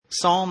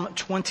Psalm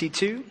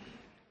 22,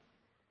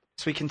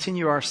 as we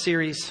continue our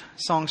series,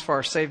 Songs for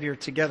Our Savior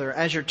Together.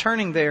 As you're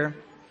turning there,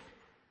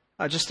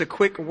 just a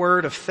quick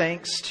word of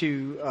thanks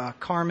to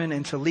Carmen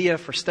and to Leah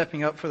for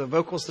stepping up for the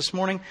vocals this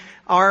morning.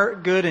 Our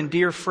good and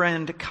dear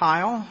friend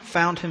Kyle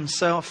found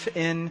himself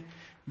in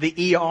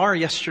the ER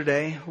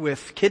yesterday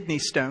with kidney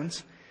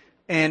stones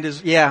and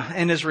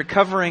is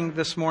recovering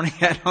this morning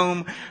at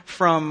home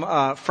from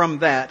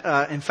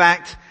that. In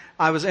fact,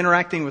 I was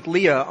interacting with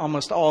Leah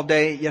almost all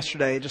day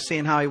yesterday, just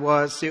seeing how he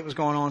was, see what was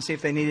going on, see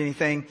if they need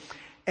anything.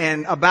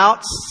 And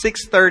about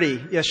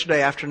 6:30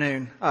 yesterday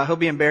afternoon, he'll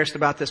be embarrassed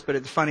about this, but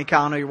it's funny.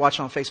 Kyle, I know you're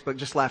watching on Facebook,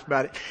 just laugh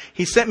about it.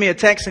 He sent me a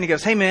text and he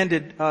goes, "Hey man,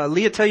 did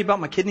Leah tell you about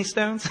my kidney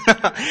stones?"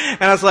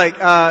 And I was like,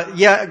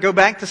 yeah, go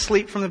back to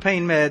sleep from the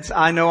pain meds.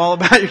 I know all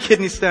about your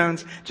kidney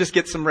stones. Just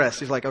get some rest.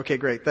 He's like, "Okay,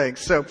 great,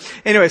 thanks." So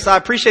anyway, I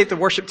appreciate the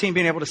worship team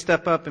being able to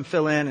step up and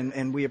fill in,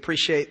 and we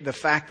appreciate the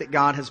fact that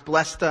God has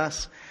blessed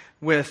us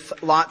with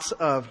lots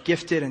of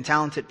gifted and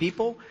talented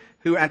people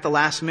who at the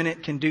last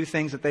minute can do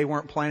things that they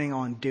weren't planning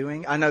on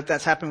doing. I know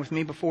that's happened with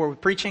me before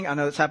with preaching. I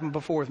know that's happened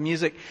before with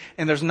music.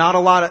 And there's a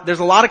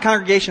lot of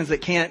congregations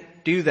that can't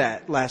do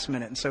that last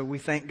minute. And so we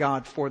thank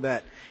God for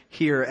that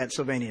here at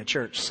Sylvania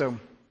Church. So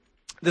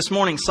this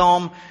morning,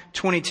 Psalm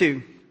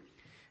 22,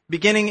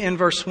 beginning in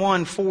verse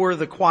 1, for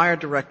the choir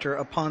director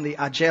upon the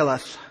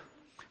Ajeleth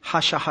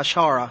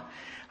Hashahashara,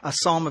 a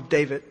psalm of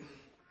David.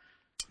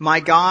 My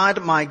God,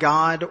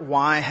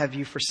 why have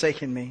you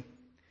forsaken me?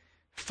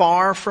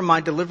 Far from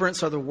my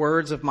deliverance are the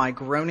words of my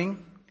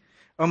groaning.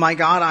 O my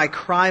God, I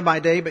cry by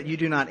day, but you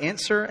do not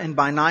answer, and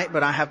by night,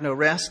 but I have no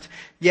rest.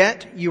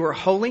 Yet you are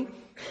holy,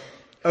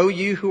 O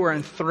you who are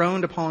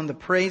enthroned upon the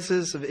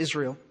praises of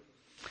Israel.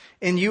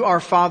 In you our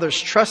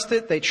fathers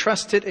trusted, they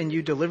trusted, and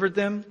you delivered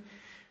them.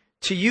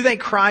 To you they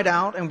cried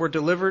out and were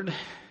delivered.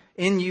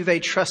 In you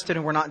they trusted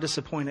and were not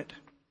disappointed.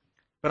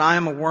 But I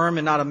am a worm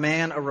and not a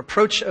man, a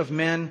reproach of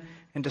men,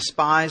 and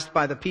despised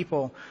by the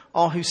people.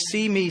 All who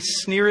see me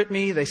sneer at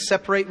me. They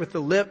separate with the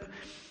lip.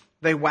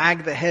 They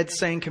wag the head,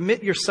 saying,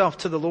 commit yourself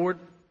to the Lord.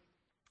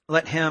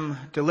 Let him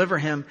deliver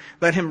him.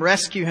 Let him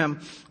rescue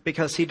him,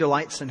 because he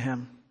delights in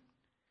him.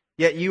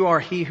 Yet you are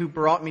he who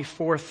brought me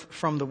forth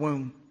from the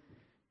womb.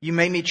 You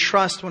made me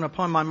trust when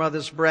upon my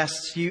mother's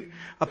breasts.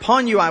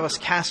 Upon you I was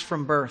cast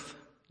from birth.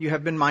 You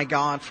have been my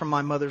God from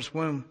my mother's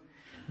womb.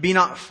 Be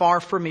not far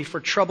from me,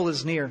 for trouble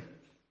is near.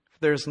 For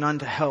there is none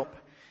to help.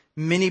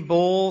 Many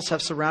bulls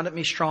have surrounded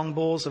me. Strong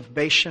bulls of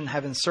Bashan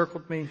have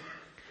encircled me.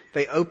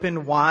 They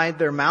opened wide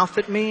their mouth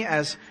at me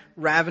as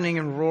ravening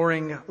and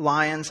roaring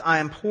lions. I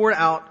am poured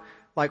out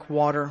like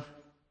water.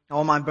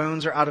 All my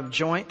bones are out of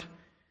joint.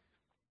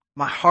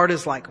 My heart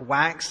is like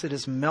wax. It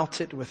is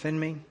melted within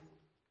me.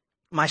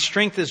 My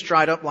strength is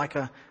dried up like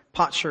a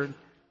potsherd,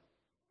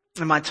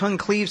 and my tongue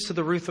cleaves to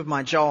the roof of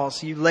my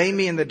jaws. You lay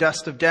me in the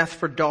dust of death,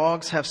 for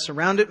dogs have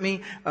surrounded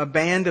me. A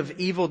band of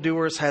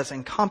evildoers has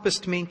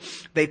encompassed me.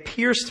 They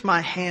pierced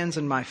my hands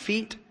and my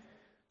feet.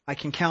 I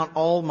can count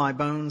all my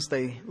bones.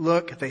 They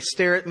look, they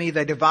stare at me.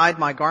 They divide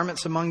my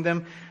garments among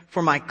them.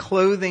 For my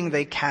clothing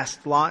they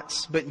cast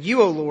lots. But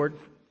you, O Lord,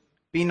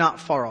 be not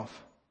far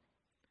off.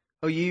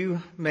 O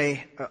you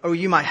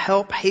my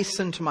help,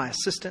 hasten to my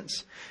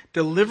assistance.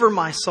 Deliver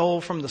my soul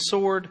from the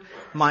sword,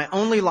 my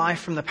only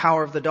life from the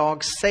power of the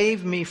dog.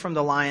 Save me from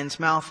the lion's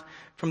mouth,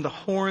 from the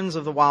horns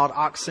of the wild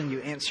oxen. You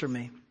answer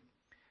me.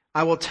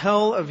 I will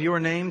tell of your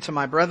name to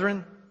my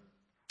brethren.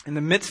 In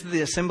the midst of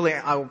the assembly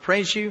I will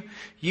praise you.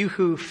 You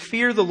who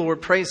fear the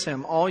Lord, praise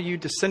him. All you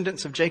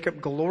descendants of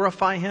Jacob,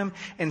 glorify him,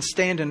 and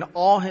stand in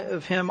awe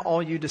of him,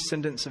 all you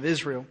descendants of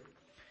Israel.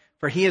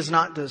 For he has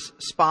not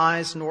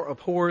despised nor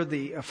abhorred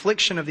the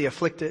affliction of the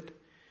afflicted,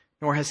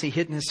 nor has he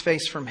hidden his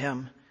face from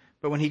him.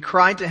 But when he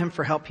cried to him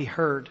for help, he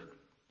heard.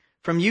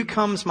 From you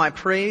comes my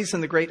praise in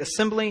the great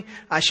assembly.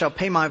 I shall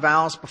pay my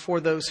vows before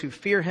those who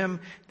fear him.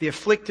 The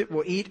afflicted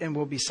will eat and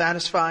will be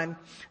satisfied.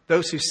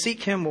 Those who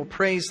seek him will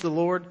praise the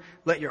Lord.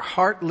 Let your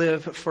heart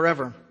live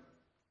forever.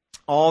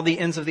 All the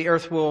ends of the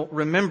earth will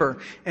remember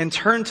and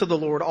turn to the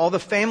Lord. All the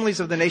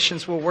families of the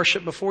nations will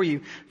worship before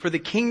you. For the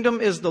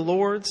kingdom is the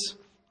Lord's,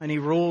 and he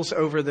rules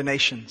over the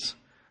nations.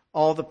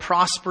 All the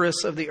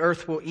prosperous of the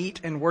earth will eat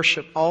and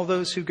worship. All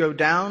those who go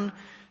down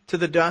to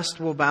the dust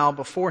will bow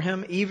before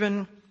him,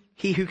 even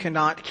he who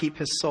cannot keep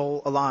his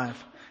soul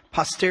alive.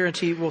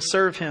 Posterity will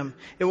serve him.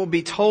 It will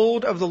be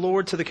told of the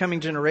Lord to the coming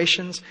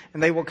generations,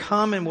 and they will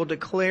come and will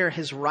declare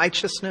his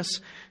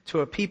righteousness to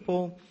a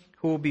people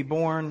who will be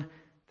born,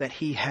 that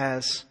he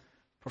has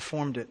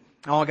performed it.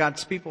 All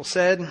God's people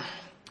said,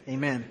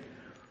 amen.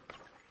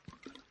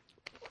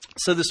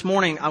 So this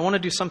morning, I want to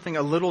do something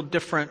a little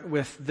different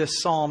with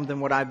this psalm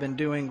than what I've been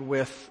doing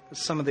with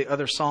some of the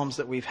other psalms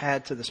that we've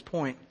had to this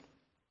point.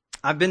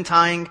 I've been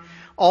tying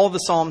all the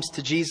psalms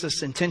to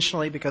Jesus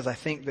intentionally because I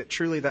think that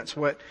truly that's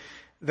what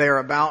they're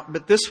about.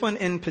 But this one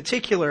in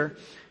particular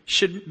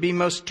should be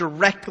most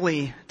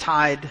directly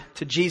tied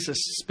to Jesus,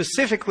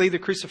 specifically the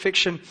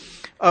crucifixion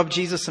of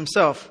Jesus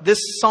himself. This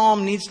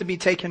psalm needs to be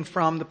taken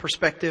from the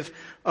perspective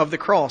of the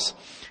cross.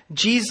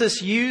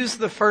 Jesus used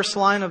the first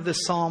line of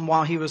this psalm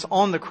while he was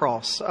on the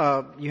cross.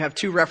 You have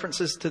two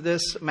references to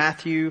this,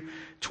 Matthew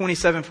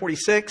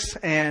 27:46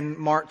 and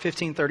Mark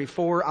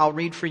 15:34. I'll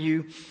read for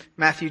you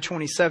Matthew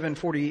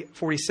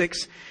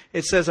 27:46.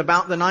 It says,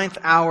 "About the 9th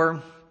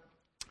hour,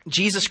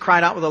 Jesus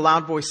cried out with a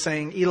loud voice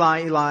saying,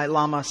 'Eli, Eli,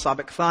 lama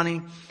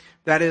sabachthani?'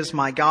 That is,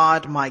 my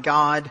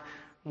God,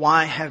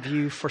 why have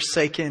you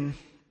forsaken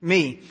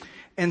me?"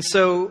 And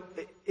so,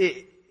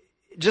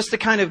 just to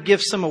kind of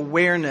give some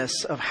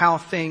awareness of how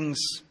things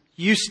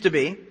used to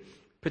be,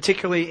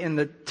 particularly in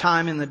the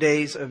time in the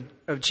days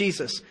of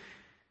Jesus.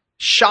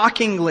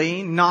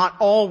 Shockingly, not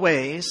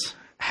always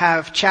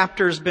have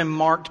chapters been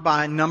marked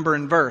by number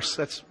and verse.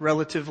 That's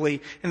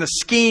relatively, in the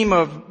scheme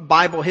of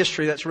Bible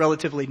history, that's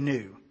relatively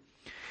new.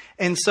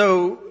 And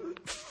so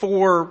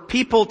for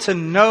people to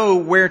know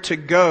where to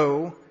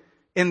go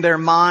in their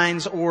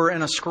minds or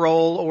in a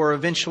scroll or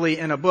eventually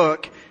in a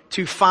book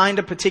to find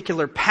a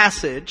particular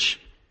passage,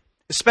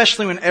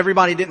 especially when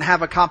everybody didn't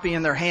have a copy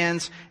in their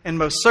hands and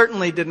most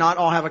certainly did not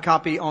all have a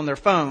copy on their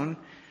phone,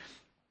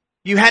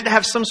 you had to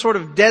have some sort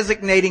of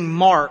designating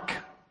mark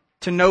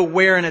to know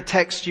where in a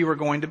text you were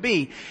going to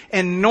be.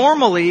 And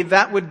normally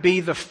that would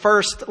be the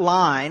first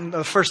line,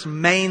 the first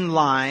main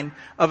line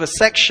of a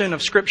section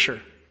of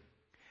Scripture.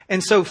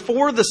 And so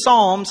for the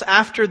Psalms,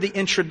 after the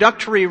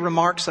introductory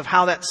remarks of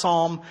how that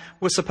psalm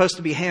was supposed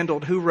to be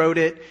handled, who wrote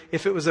it,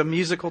 if it was a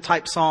musical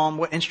type psalm,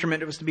 what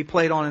instrument it was to be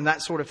played on, and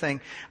that sort of thing.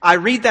 I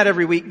read that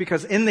every week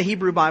because in the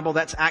Hebrew Bible,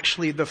 that's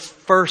actually the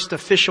first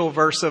official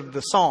verse of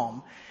the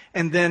psalm.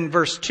 And then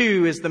verse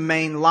 2 is the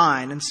main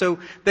line. And so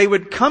they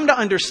would come to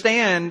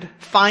understand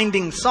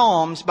finding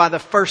psalms by the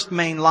first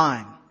main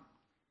line.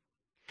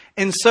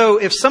 And so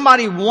if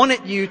somebody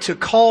wanted you to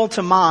call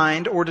to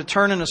mind or to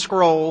turn in a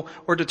scroll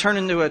or to turn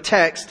into a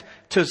text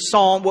to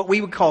Psalm, what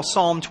we would call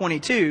Psalm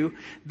 22,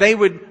 they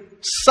would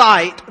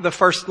cite the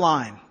first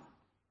line.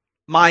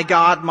 My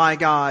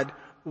God,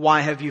 why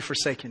have you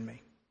forsaken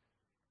me?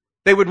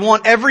 They would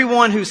want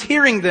everyone who's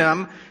hearing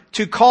them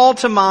to call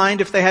to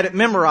mind if they had it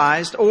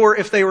memorized, or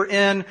if they were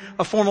in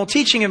a formal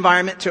teaching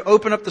environment, to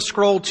open up the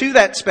scroll to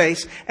that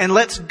space and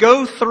let's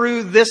go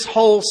through this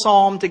whole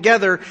psalm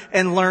together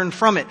and learn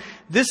from it.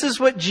 This is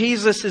what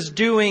Jesus is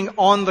doing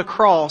on the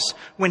cross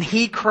when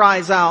he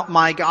cries out,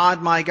 my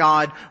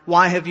God,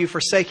 why have you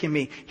forsaken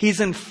me? He's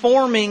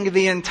informing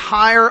the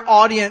entire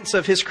audience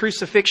of his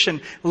crucifixion.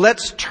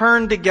 Let's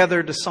turn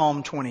together to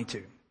Psalm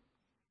 22.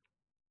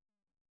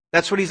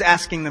 That's what he's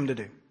asking them to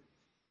do.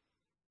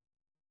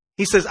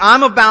 He says,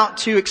 I'm about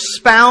to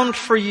expound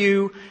for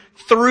you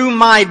through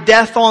my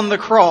death on the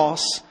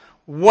cross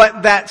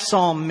what that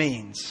psalm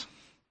means.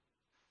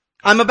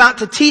 I'm about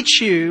to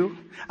teach you,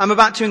 I'm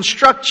about to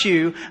instruct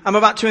you, I'm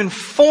about to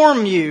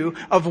inform you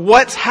of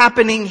what's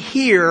happening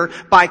here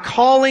by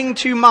calling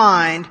to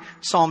mind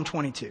Psalm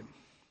 22.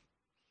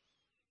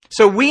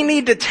 So we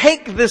need to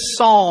take this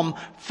psalm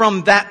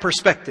from that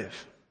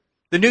perspective.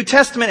 The New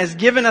Testament has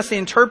given us the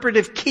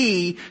interpretive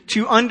key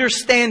to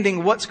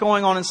understanding what's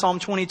going on in Psalm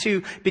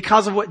 22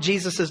 because of what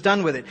Jesus has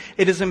done with it.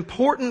 It is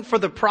important for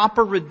the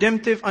proper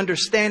redemptive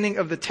understanding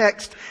of the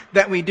text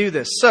that we do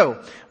this.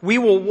 So, we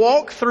will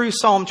walk through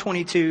Psalm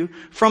 22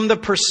 from the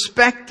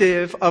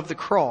perspective of the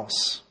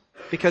cross,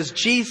 because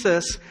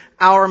Jesus,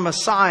 our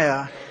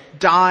Messiah,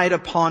 died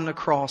upon the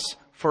cross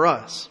for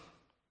us.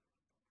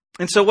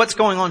 And so what's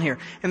going on here?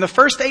 In the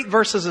first 8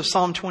 verses of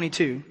Psalm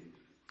 22,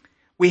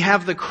 we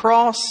have the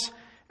cross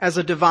as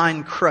a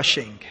divine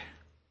crushing.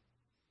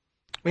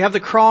 We have the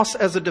cross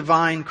as a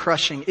divine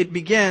crushing. It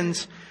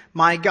begins,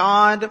 my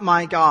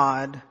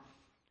God,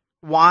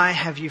 why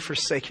have you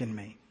forsaken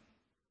me?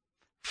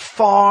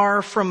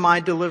 Far from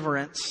my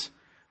deliverance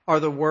are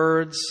the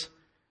words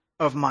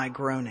of my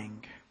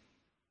groaning.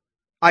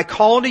 I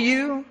call to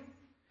you,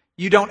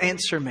 you don't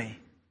answer me.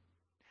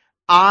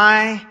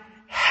 I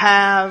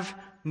have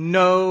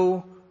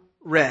no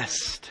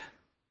rest.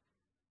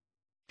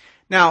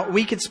 Now,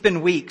 we could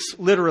spend weeks,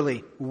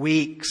 literally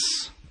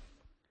weeks,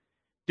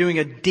 doing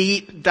a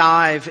deep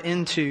dive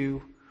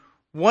into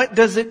what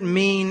does it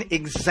mean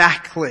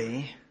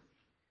exactly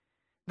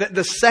that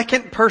the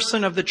second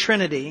person of the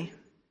Trinity,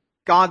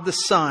 God the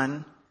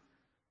Son,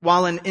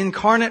 while in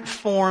incarnate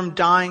form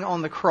dying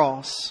on the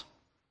cross,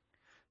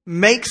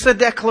 makes a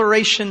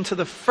declaration to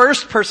the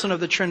first person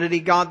of the Trinity,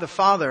 God the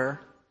Father,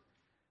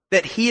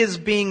 that he is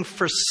being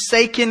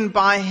forsaken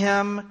by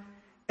him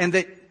and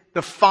that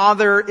the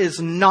Father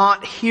is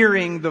not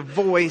hearing the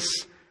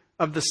voice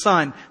of the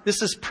Son.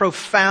 This is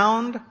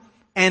profound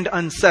and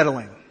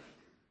unsettling.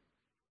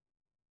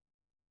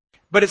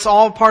 But it's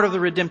all part of the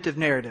redemptive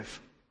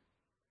narrative.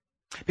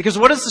 Because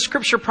what does the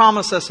Scripture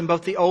promise us in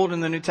both the Old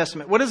and the New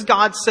Testament? What does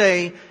God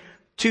say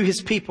to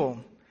his people?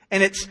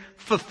 And it's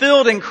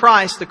fulfilled in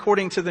Christ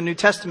according to the New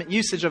Testament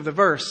usage of the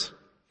verse.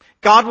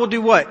 God will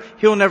do what?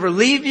 He'll never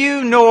leave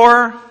you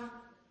nor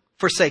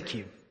forsake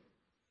you.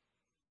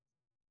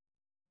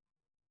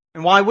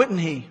 And why wouldn't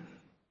He?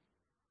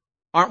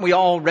 Aren't we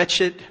all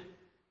wretched,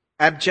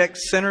 abject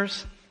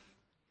sinners?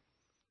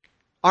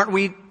 Aren't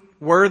we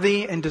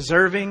worthy and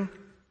deserving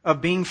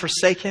of being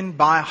forsaken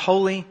by a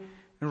holy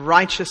and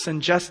righteous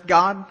and just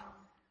God?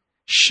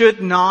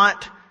 Should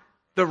not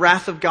the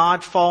wrath of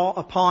God fall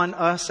upon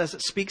us as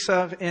it speaks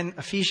of in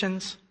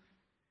Ephesians?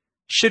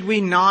 Should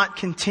we not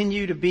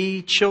continue to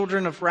be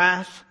children of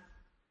wrath,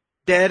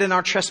 dead in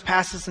our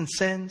trespasses and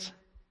sins?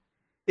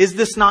 Is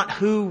this not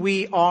who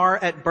we are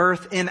at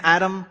birth in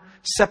Adam,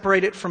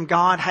 separated from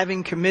God,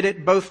 having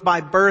committed both by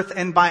birth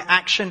and by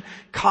action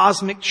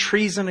cosmic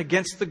treason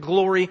against the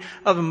glory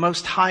of the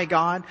Most High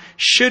God?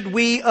 Should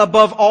we,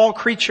 above all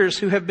creatures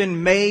who have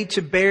been made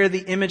to bear the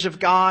image of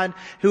God,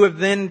 who have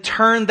then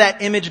turned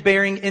that image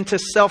bearing into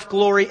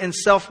self-glory and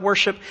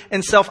self-worship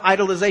and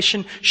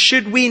self-idolization,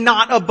 should we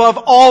not,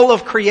 above all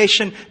of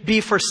creation, be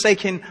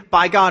forsaken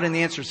by God? And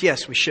the answer is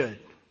yes, we should.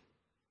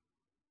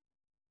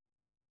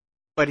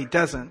 But He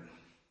doesn't.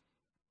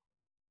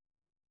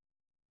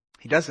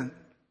 He doesn't.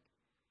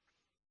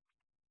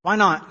 Why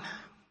not?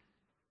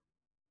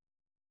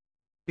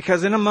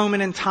 Because in a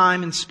moment in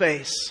time and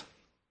space,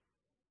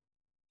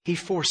 He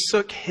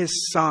forsook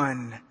His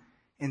Son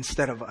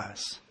instead of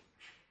us.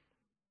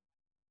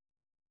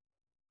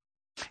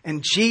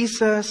 And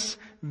Jesus,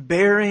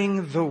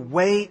 bearing the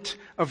weight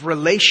of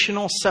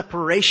relational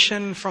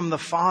separation from the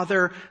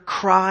Father,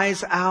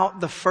 cries out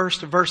the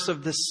first verse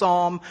of this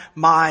psalm,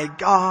 my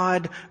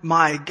God,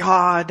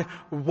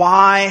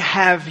 why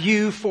have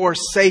you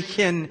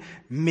forsaken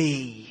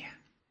me?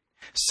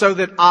 So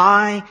that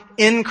I,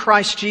 in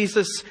Christ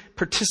Jesus,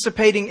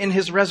 participating in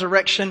His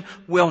resurrection,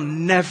 will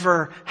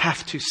never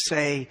have to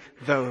say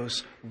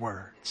those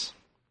words.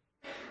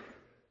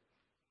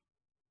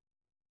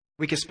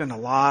 We could spend a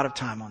lot of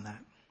time on that.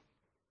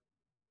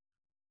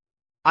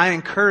 I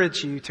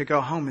encourage you to go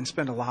home and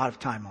spend a lot of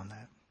time on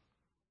that.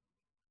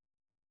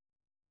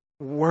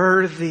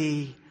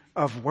 Worthy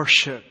of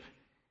worship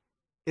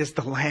is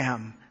the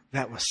Lamb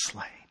that was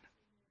slain.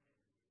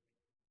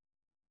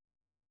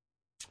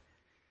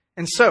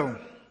 And so,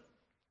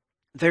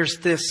 there's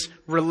this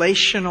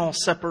relational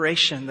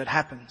separation that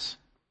happens.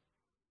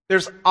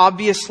 There's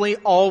obviously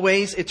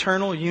always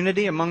eternal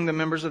unity among the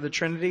members of the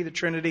Trinity. The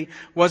Trinity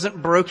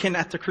wasn't broken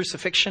at the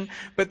crucifixion,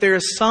 but there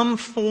is some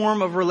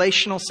form of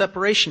relational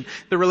separation.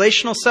 The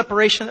relational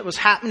separation that was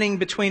happening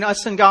between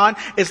us and God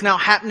is now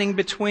happening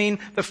between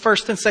the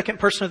first and second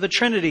person of the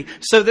Trinity,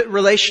 so that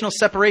relational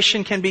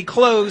separation can be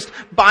closed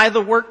by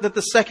the work that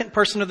the second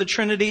person of the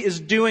Trinity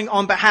is doing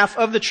on behalf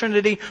of the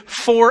Trinity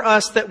for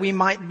us, that we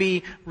might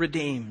be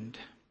redeemed.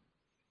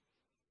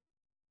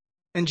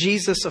 And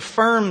Jesus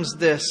affirms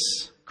this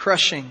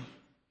crushing.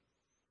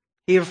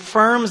 He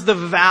affirms the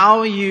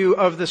value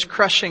of this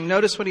crushing.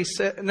 Notice what he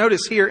said.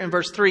 Notice here in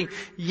verse 3.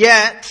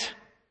 Yet,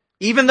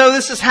 even though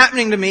this is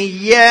happening to me,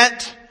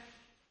 yet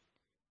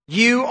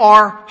you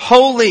are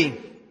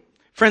holy.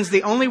 Friends,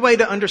 the only way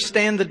to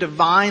understand the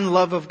divine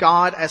love of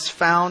God as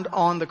found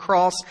on the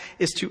cross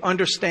is to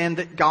understand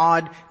that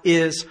God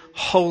is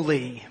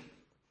holy.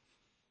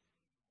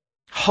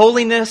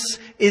 Holiness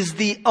is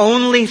the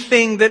only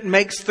thing that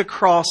makes the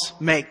cross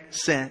make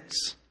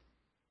sense.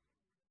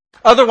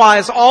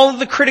 Otherwise, all of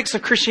the critics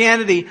of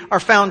Christianity are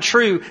found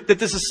true that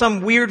this is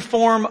some weird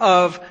form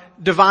of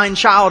divine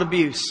child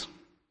abuse.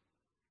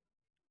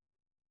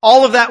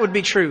 All of that would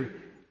be true,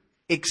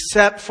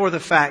 except for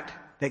the fact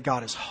that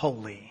God is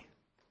holy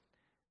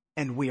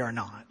and we are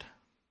not.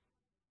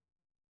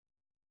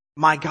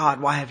 My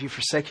God, why have you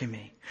forsaken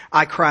me?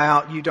 I cry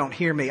out, you don't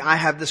hear me. I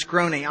have this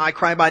groaning. I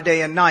cry by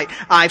day and night.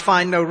 I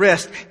find no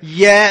rest.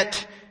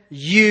 Yet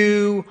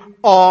you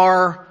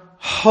are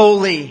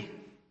holy.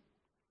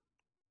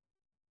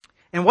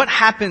 And what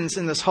happens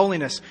in this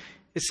holiness?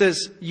 It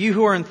says, you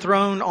who are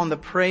enthroned on the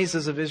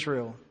praises of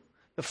Israel.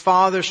 The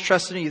fathers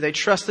trusted in you. They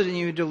trusted in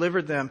you and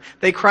delivered them.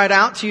 They cried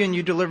out to you and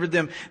you delivered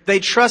them. They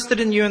trusted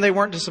in you and they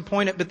weren't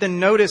disappointed. But then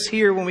notice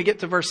here when we get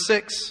to verse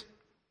 6,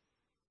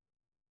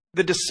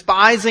 the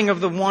despising of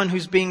the one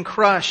who's being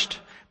crushed.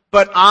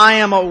 But I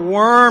am a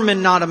worm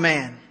and not a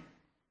man.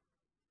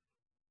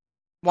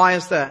 Why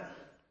is that?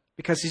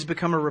 Because he's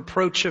become a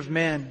reproach of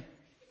men,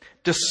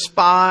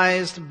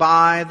 despised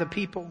by the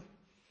people.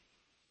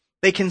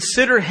 They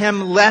consider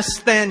him less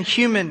than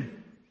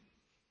human.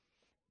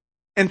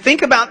 And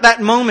think about that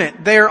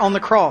moment there on the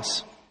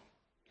cross.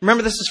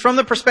 Remember, this is from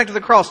the perspective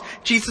of the cross.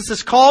 Jesus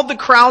has called the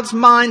crowd's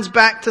minds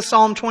back to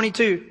Psalm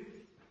 22.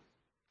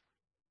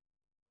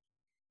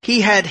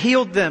 He had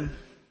healed them.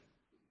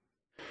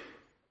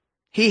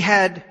 He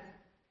had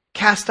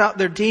cast out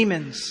their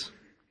demons.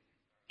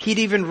 He'd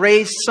even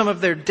raised some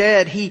of their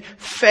dead. He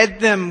fed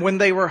them when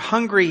they were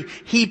hungry.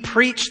 He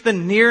preached the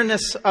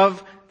nearness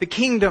of the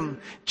kingdom.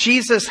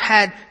 Jesus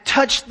had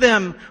touched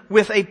them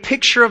with a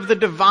picture of the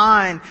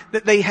divine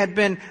that they had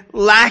been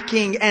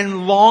lacking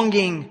and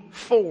longing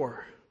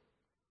for.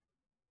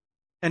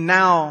 And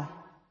now,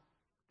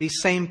 these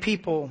same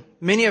people,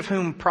 many of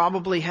whom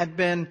probably had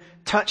been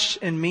touched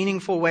in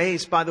meaningful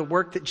ways by the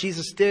work that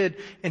Jesus did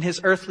in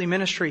His earthly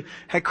ministry,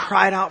 had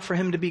cried out for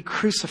Him to be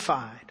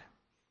crucified.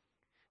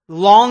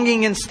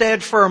 longing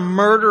instead for a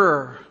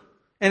murderer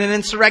and an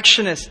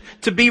insurrectionist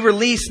to be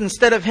released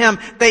instead of him.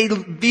 They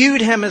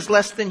viewed him as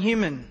less than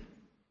human.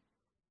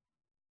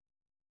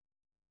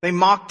 They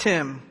mocked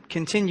him.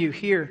 Continue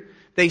here.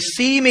 They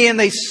see me and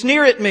they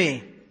sneer at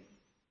me.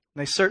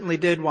 They certainly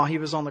did while he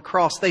was on the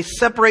cross. They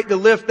separate the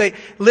lip.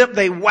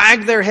 They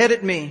wag their head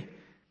at me.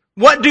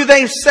 What do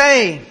they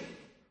say?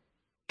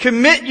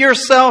 Commit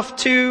yourself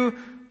to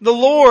the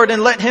Lord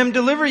and let Him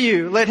deliver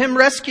you. Let Him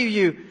rescue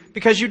you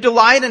because you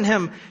delight in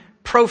Him.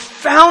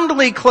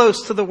 Profoundly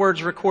close to the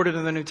words recorded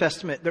in the New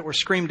Testament that were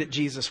screamed at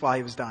Jesus while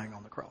He was dying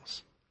on the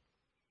cross.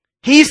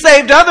 He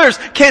saved others.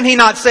 Can He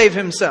not save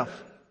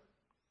Himself?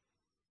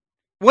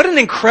 What an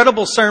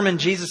incredible sermon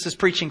Jesus is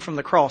preaching from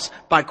the cross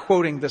by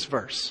quoting this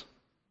verse.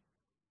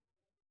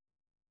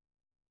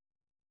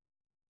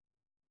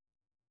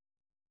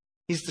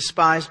 He's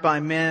despised by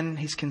men.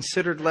 He's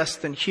considered less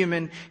than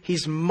human.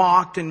 He's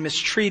mocked and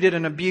mistreated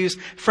and abused.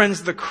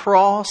 Friends, the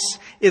cross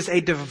is a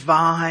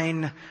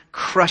divine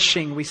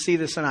crushing. We see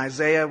this in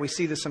Isaiah. We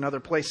see this in other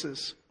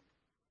places.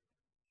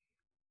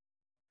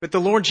 But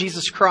the Lord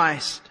Jesus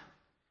Christ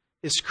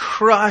is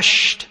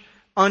crushed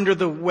under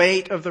the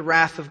weight of the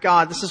wrath of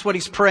God. This is what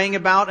He's praying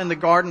about in the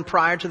garden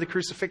prior to the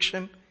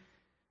crucifixion.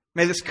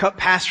 May this cup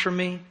pass from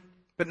me.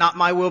 But not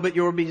my will, but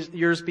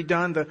yours be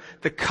done.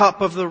 The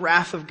cup of the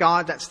wrath of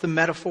God, that's the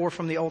metaphor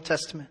from the Old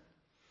Testament.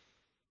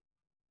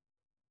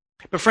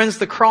 But friends,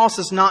 the cross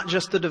is not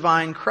just a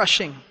divine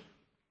crushing.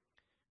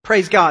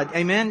 Praise God.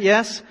 Amen?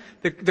 Yes?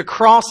 The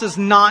cross is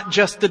not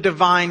just a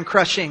divine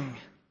crushing.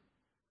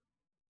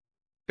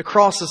 The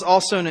cross is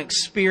also an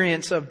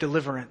experience of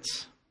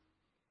deliverance.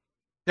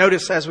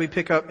 Notice as we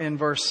pick up in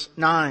verse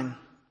 9,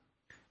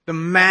 the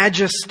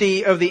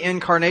majesty of the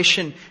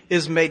incarnation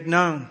is made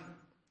known.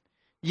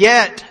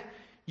 Yet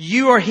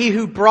you are He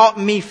who brought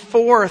me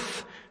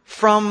forth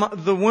from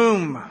the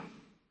womb.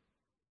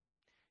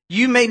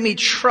 You made me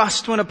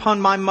trust when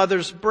upon my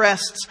mother's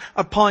breasts.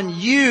 Upon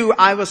you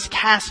I was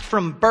cast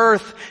from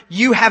birth.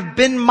 You have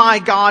been my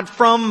God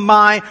from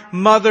my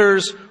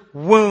mother's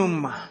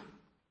womb.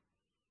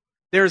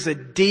 There's a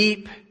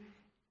deep,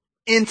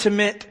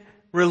 intimate,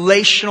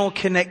 relational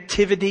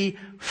connectivity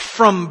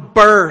from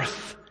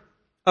birth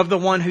of the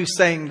one who's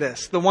saying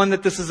this, the one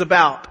that this is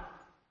about.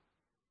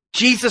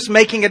 Jesus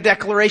making a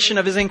declaration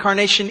of His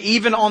incarnation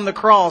even on the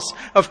cross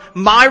of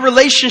my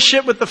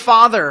relationship with the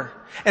Father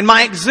and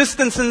my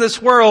existence in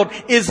this world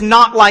is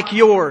not like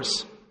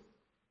yours.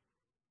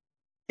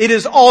 It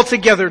is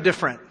altogether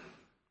different.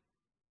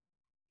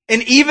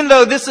 And even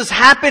though this is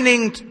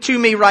happening to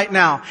me right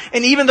now,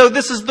 and even though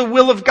this is the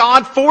will of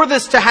God for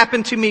this to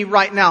happen to me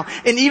right now,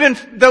 and even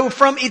though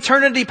from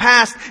eternity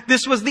past,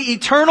 this was the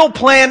eternal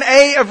plan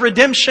A of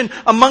redemption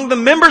among the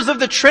members of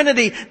the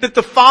Trinity, that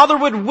the Father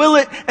would will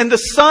it, and the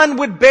Son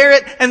would bear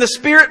it, and the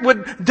Spirit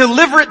would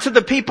deliver it to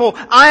the people.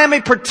 I am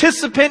a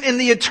participant in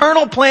the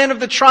eternal plan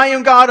of the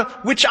Triune God, of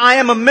which I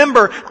am a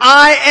member.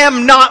 I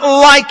am not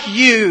like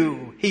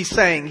you, He's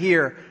saying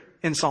here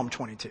in Psalm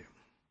 22.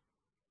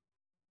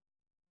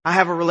 I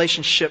have a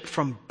relationship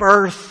from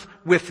birth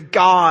with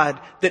God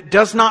that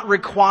does not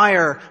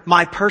require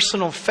my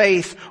personal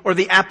faith or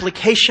the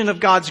application of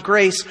God's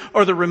grace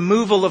or the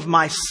removal of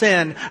my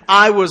sin.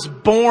 I was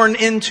born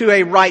into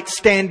a right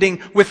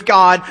standing with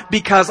God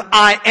because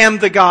I am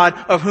the God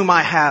of whom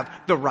I have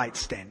the right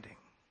standing.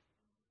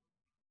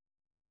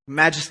 The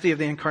majesty of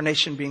the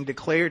incarnation being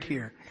declared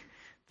here.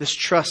 This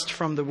trust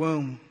from the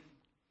womb.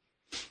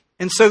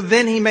 And so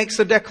then He makes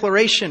a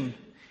declaration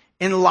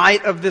in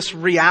light of this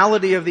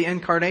reality of the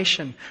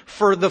incarnation,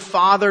 for the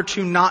Father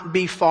to not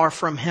be far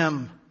from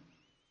Him.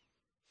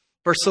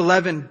 Verse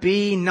 11,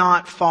 be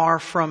not far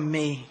from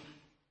me,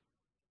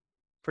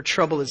 for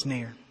trouble is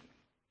near.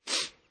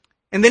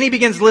 And then He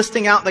begins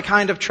listing out the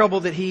kind of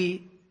trouble that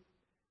He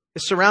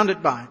is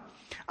surrounded by.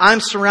 I'm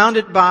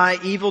surrounded by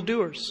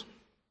evildoers.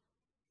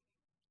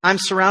 I'm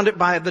surrounded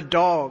by the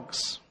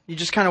dogs. You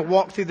just kind of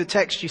walk through the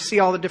text, you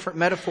see all the different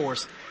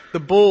metaphors. The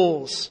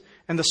bulls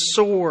and the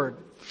sword,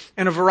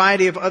 and a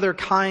variety of other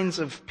kinds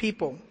of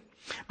people.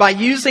 By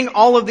using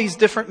all of these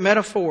different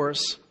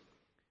metaphors,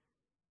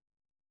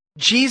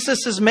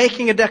 Jesus is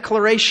making a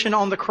declaration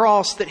on the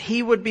cross that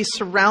He would be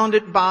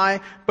surrounded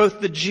by both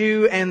the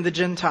Jew and the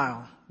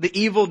Gentile, the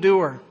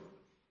evildoer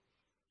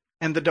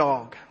and the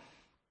dog.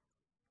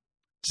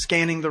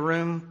 Scanning the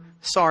room,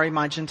 sorry,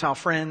 my Gentile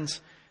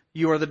friends,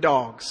 you are the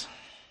dogs.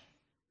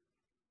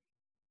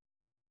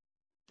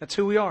 That's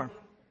who we are.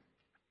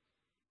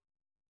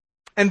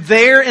 And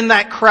there in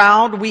that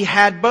crowd, we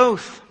had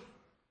both.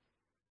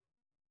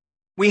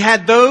 We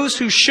had those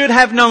who should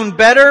have known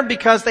better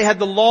because they had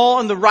the law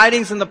and the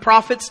writings and the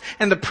prophets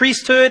and the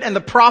priesthood and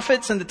the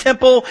prophets and the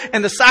temple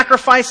and the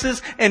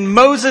sacrifices and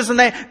Moses, and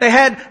they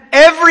had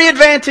every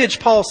advantage,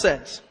 Paul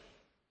says.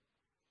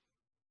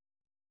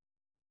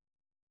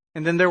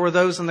 And then there were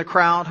those in the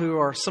crowd who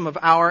are some of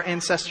our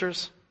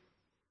ancestors,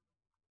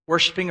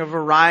 worshiping a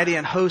variety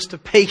and host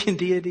of pagan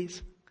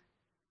deities,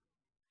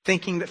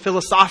 thinking that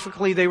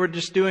philosophically they were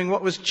just doing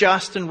what was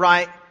just and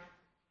right.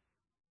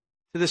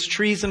 to this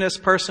treasonous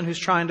person who's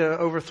trying to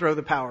overthrow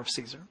the power of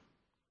Caesar.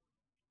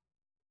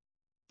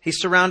 He's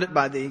surrounded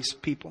by these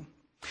people.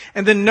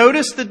 And then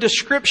notice the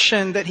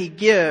description that he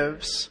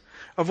gives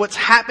of what's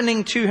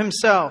happening to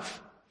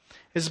himself.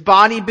 His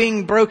body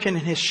being broken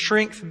and his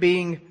strength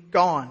being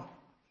gone.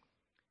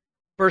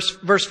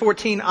 Verse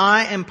 14,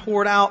 I am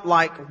poured out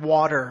like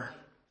water.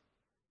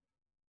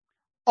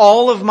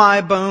 All of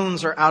my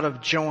bones are out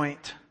of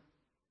joint.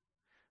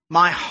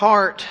 My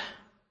heart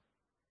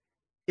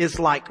is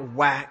like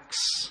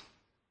wax.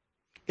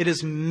 It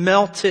is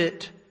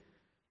melted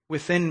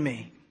within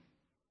me.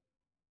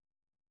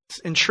 It's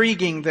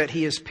intriguing that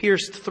he is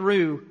pierced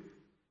through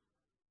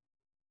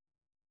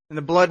and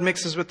the blood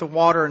mixes with the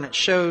water and it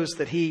shows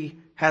that he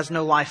has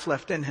no life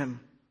left in him.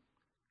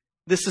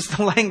 This is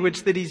the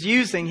language that he's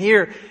using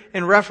here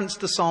in reference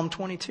to Psalm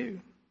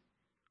 22.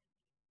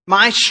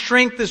 My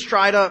strength is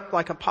dried up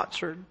like a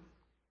potsherd.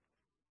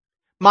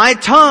 My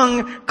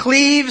tongue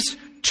cleaves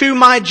to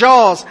my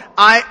jaws.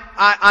 I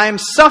am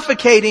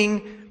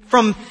suffocating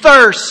from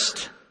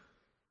thirst.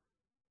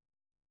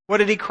 What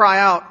did he cry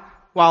out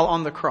while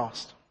on the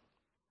cross?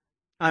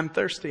 I'm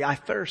thirsty. I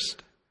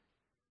thirst.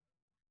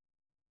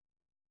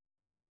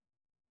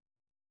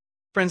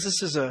 Friends,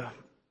 this is a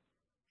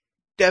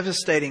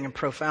devastating and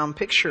profound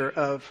picture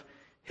of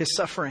his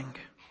suffering.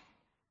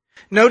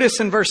 Notice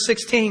in verse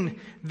 16,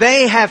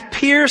 they have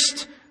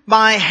pierced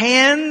my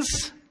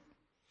hands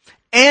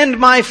and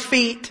my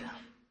feet.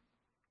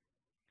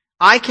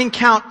 I can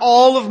count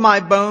all of my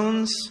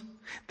bones.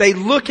 They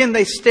look and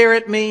they stare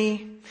at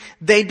me.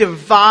 They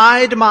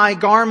divide my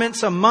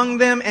garments among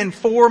them, and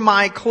for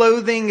my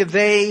clothing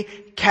they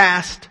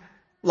cast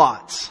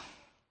lots.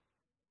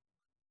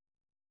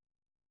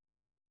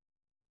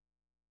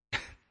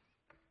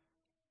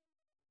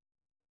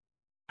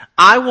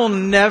 I will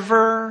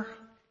never,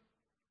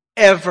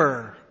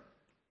 ever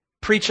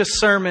preach a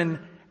sermon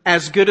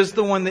as good as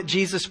the one that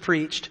Jesus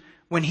preached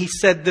when he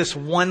said this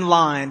one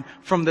line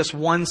from this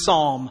one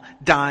psalm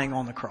dying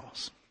on the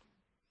cross.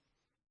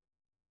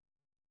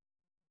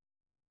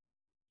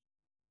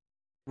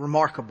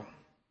 Remarkable.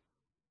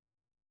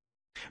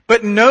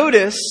 But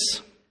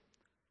notice,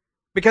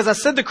 because I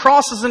said the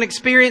cross is an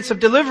experience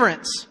of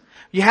deliverance.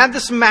 You have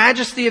this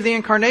majesty of the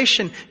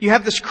incarnation. You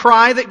have this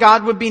cry that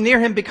God would be near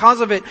him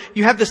because of it.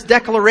 You have this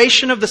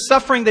declaration of the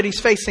suffering that he's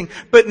facing.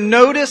 But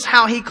notice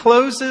how he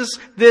closes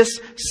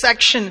this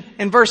section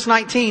in verse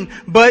 19.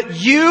 But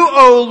you,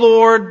 O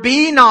Lord,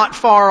 be not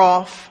far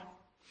off.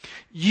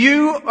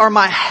 You are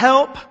my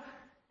help.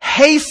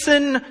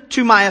 Hasten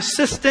to my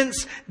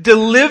assistance.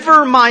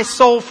 Deliver my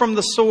soul from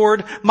the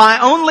sword,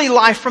 my only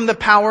life from the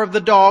power of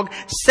the dog.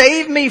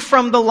 Save me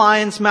from the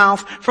lion's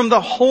mouth, from the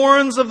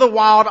horns of the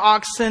wild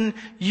oxen.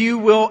 You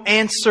will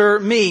answer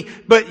me.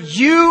 But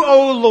you,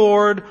 O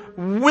Lord,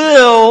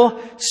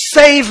 will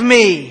save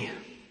me.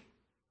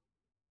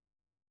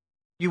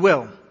 You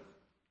will.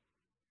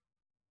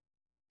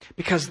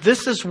 Because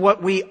this is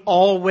what we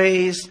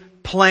always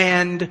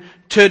planned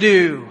to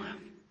do.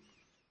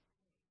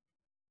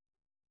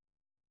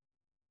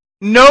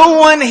 No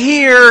one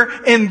here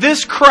in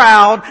this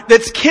crowd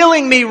that's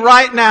killing me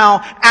right now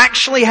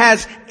actually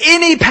has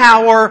any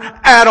power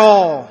at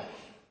all.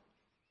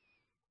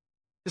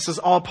 This is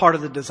all part of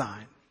the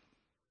design.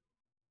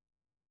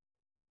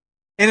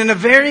 And in a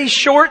very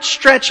short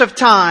stretch of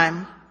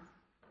time,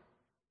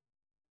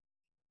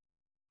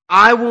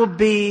 I will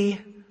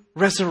be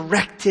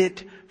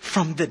resurrected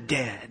from the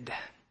dead.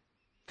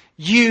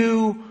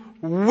 You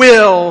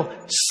will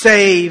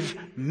save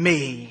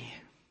me.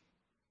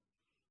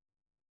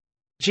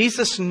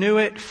 Jesus knew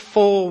it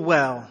full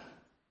well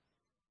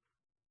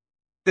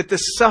that the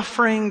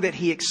suffering that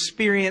he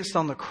experienced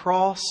on the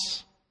cross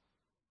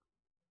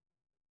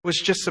was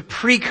just a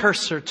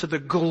precursor to the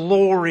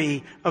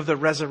glory of the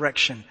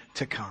resurrection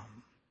to come.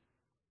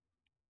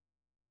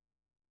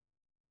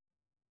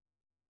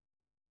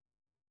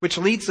 Which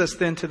leads us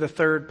then to the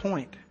third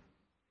point.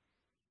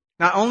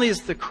 Not only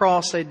is the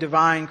cross a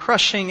divine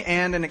crushing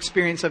and an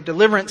experience of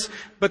deliverance,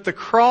 but the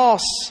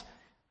cross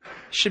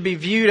should be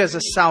viewed as a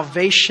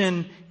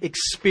salvation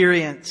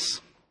experience.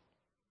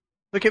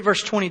 Look at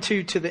verse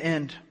 22 to the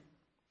end.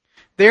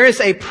 There is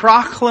a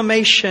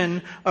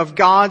proclamation of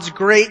God's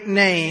great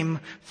name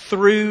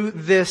through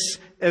this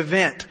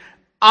event.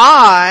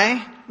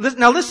 Now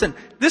listen,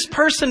 this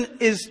person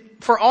is,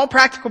 for all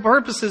practical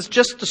purposes,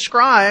 just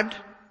described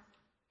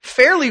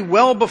fairly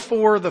well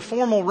before the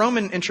formal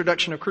Roman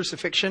introduction of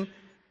crucifixion,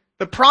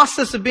 the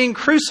process of being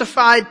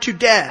crucified to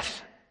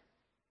death.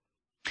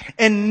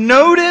 And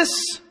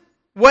notice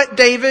what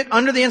David,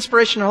 under the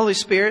inspiration of the Holy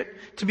Spirit,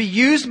 to be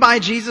used by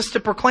Jesus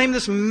to proclaim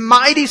this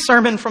mighty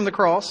sermon from the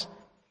cross.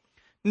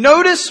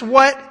 Notice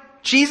what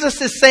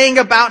Jesus is saying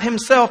about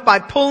himself by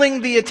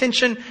pulling the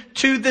attention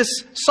to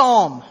this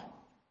psalm.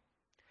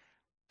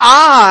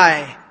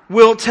 I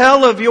will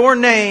tell of your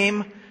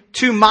name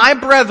to my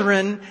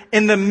brethren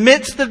in the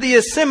midst of the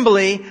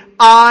assembly.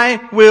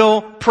 I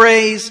will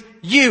praise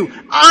you.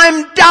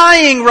 I'm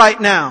dying right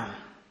now.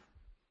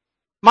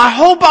 My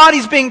whole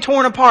body's being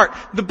torn apart.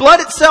 The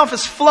blood itself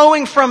is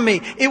flowing from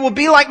me. It will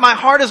be like my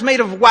heart is made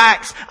of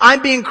wax.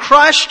 I'm being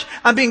crushed.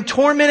 I'm being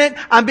tormented.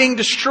 I'm being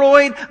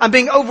destroyed. I'm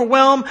being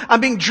overwhelmed.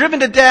 I'm being driven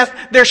to death.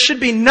 There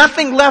should be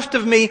nothing left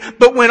of me.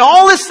 But when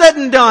all is said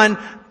and done,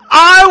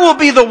 I will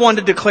be the one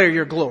to declare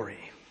your glory.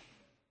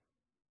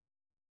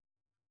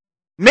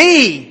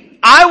 Me.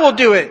 I will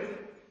do it.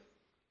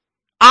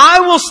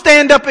 I will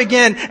stand up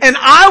again and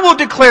I will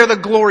declare the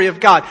glory of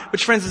God.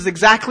 Which, friends, is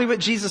exactly what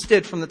Jesus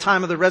did from the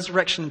time of the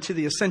resurrection to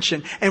the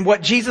ascension, and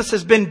what Jesus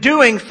has been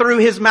doing through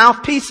His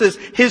mouthpieces,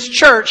 His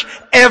church,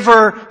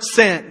 ever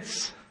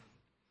since.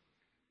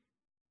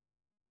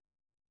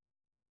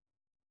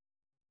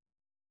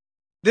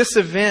 This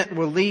event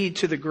will lead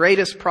to the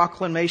greatest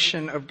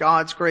proclamation of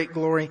God's great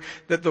glory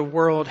that the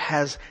world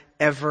has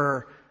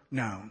ever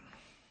known.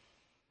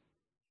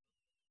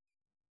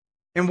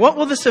 And what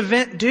will this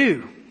event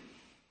do?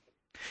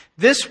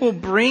 This will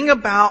bring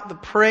about the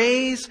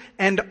praise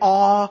and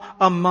awe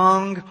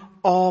among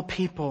all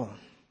people.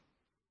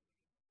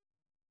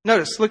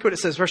 Notice, look what it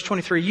says, verse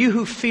 23. You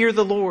who fear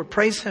the Lord,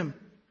 praise Him.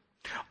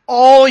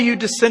 All you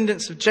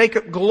descendants of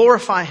Jacob,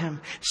 glorify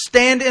Him.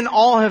 Stand in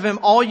awe of Him,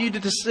 all you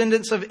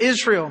descendants of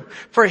Israel.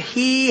 For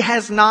He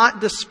has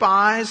not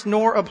despised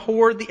nor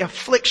abhorred the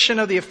affliction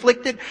of the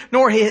afflicted,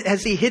 nor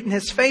has He hidden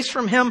His face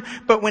from him.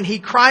 But when he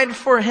cried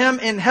for him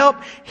in help,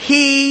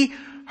 He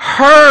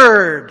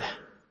heard.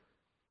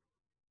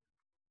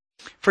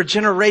 For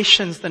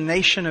generations, the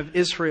nation of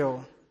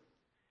Israel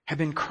have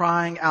been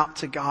crying out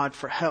to God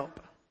for help.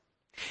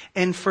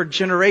 And for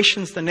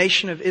generations, the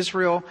nation of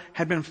Israel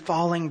had been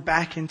falling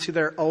back into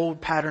their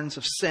old patterns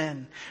of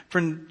sin.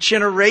 For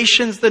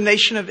generations, the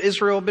nation of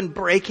Israel had been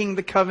breaking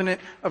the covenant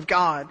of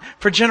God.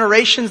 For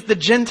generations, the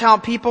Gentile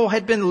people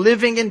had been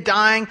living and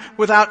dying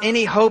without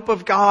any hope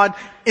of God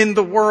in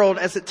the world,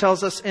 as it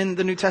tells us in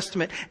the New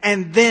Testament.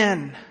 And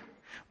then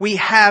we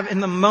have,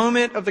 in the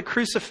moment of the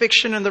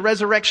crucifixion and the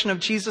resurrection of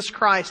Jesus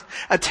Christ,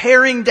 a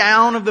tearing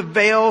down of the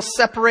veil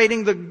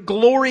separating the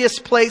glorious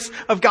place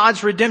of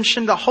God's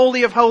redemption, the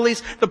Holy of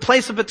Holies, the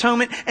place of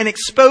atonement, and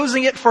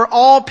exposing it for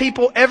all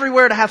people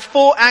everywhere to have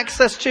full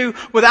access to,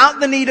 without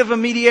the need of a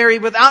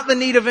mediator, without the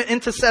need of an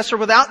intercessor,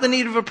 without the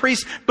need of a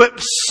priest, but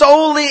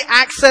solely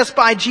accessed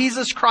by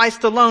Jesus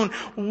Christ alone,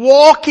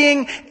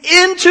 walking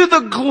into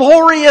the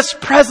glorious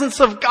presence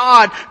of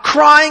God,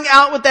 crying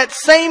out with that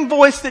same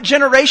voice that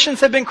generations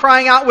have been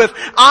crying out with.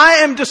 I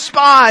am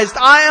despised.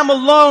 I am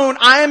alone.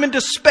 I am in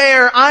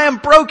despair. I am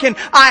broken.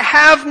 I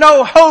have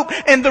no hope.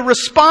 And the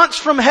response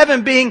from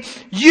heaven being,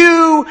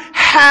 you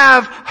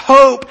have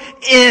hope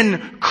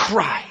in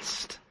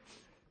Christ.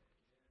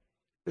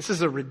 This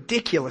is a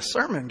ridiculous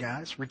sermon,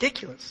 guys.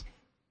 Ridiculous.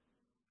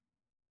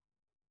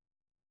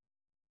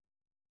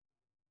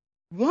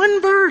 One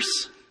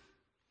verse.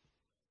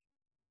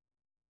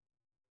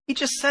 He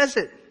just says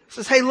it. He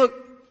says, hey, look,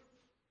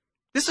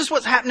 this is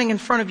what's happening in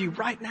front of you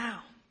right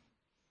now.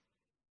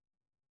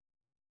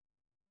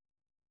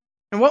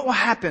 And what will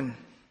happen?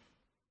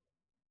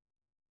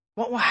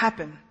 What will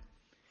happen?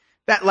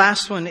 That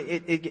last one,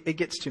 it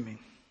gets to me.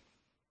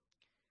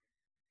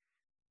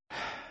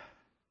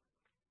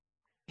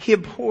 He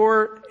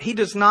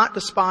does not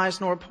despise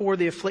nor abhor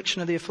the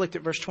affliction of the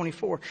afflicted, verse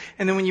 24.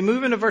 And then when you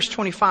move into verse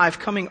 25,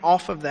 coming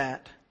off of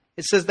that,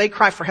 it says they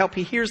cry for help.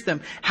 He hears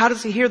them. How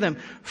does He hear them?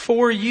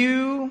 For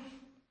you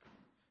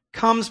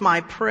comes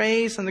my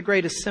praise in the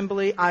great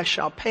assembly. I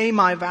shall pay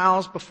my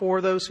vows before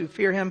those who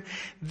fear Him.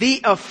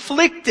 The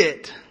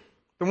afflicted,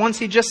 the ones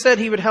He just said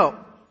He would help,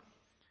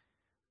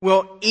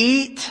 will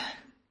eat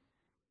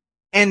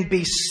and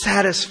be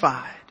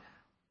satisfied.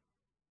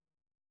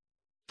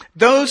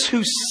 Those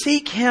who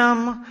seek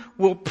Him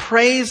will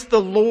praise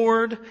the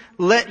Lord.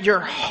 Let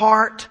your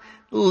heart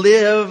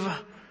live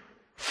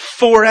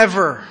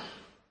forever.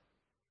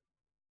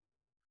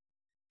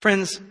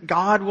 Friends,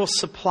 God will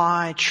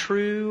supply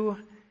true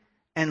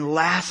and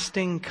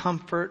lasting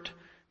comfort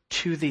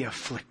to the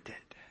afflicted.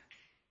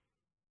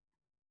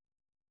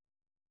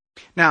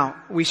 Now,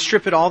 we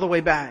strip it all the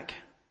way back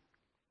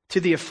to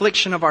the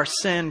affliction of our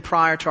sin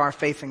prior to our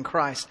faith in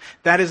Christ.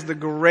 That is the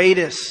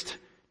greatest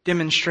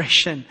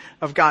demonstration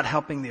of God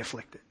helping the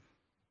afflicted,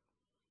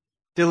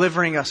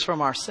 delivering us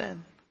from our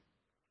sin.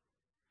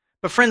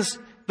 But friends,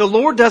 the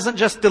Lord doesn't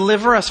just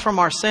deliver us from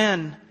our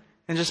sin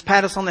and just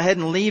pat us on the head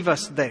and leave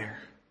us there.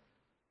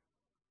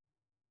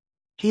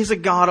 He's a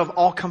God of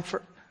all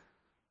comfort.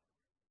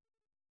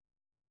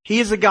 He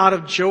is a God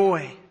of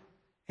joy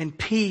and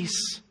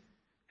peace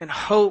and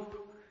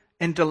hope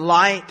and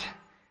delight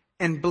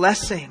and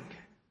blessing.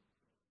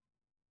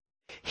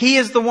 He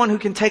is the one who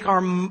can take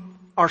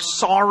our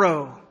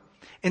sorrow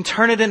and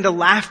turn it into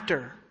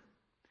laughter,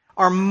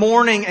 our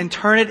mourning and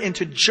turn it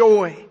into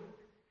joy.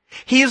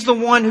 He is the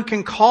one who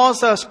can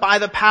cause us by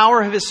the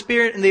power of His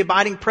Spirit and the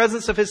abiding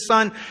presence of His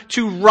Son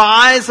to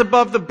rise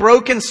above the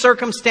broken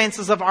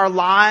circumstances of our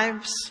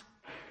lives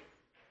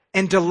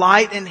and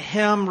delight in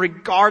Him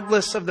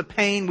regardless of the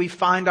pain we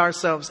find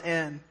ourselves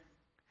in.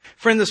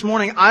 Friend, this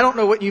morning, I don't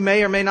know what you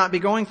may or may not be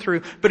going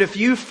through, but if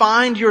you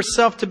find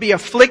yourself to be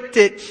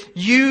afflicted,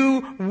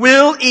 you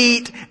will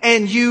eat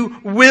and you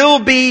will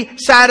be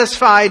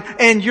satisfied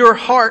and your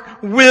heart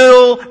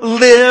will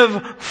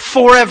live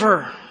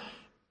forever.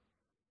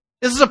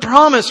 This is a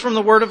promise from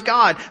the Word of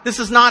God. This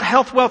is not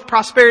health, wealth,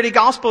 prosperity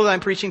gospel that I'm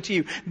preaching to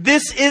you.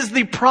 This is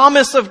the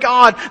promise of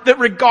God that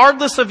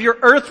regardless of your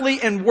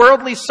earthly and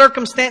worldly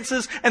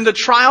circumstances and the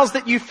trials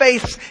that you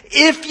face,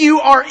 if you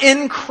are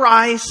in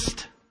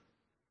Christ,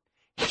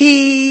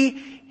 He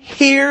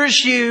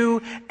hears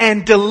you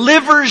and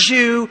delivers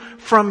you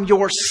from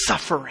your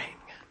suffering.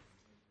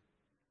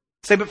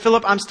 Say, but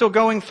Philip, I'm still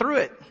going through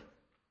it.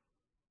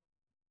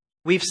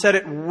 We've said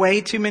it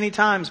way too many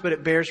times, but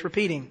it bears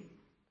repeating.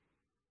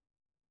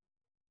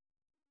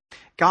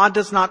 God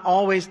does not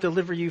always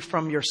deliver you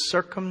from your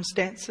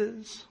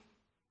circumstances.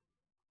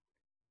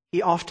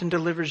 He often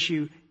delivers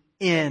you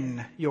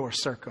in your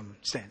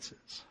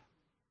circumstances.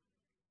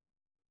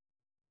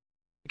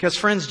 Because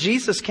friends,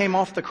 Jesus came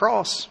off the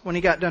cross when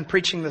He got done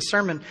preaching the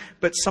sermon,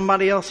 but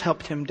somebody else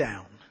helped Him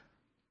down.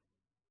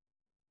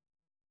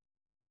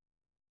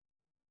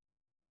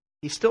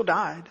 He still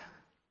died.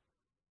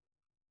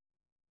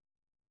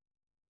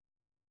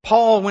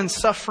 Paul, when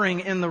suffering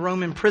in the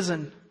Roman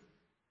prison,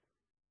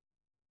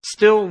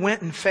 still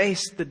went and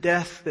faced the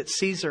death that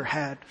Caesar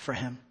had for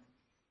him.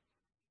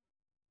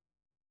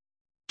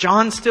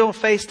 John still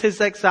faced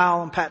his exile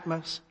on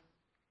Patmos.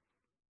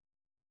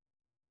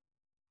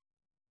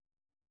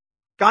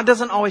 God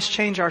doesn't always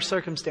change our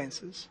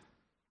circumstances.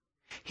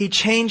 He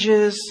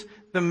changes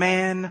the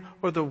man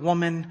or the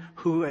woman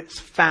who is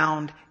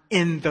found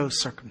in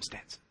those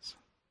circumstances.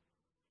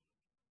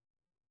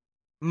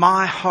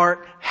 My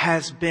heart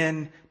has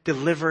been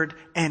delivered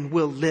and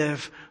will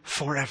live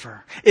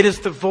forever. It is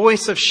the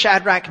voice of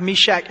Shadrach,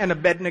 Meshach, and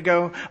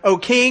Abednego. O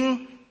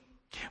King,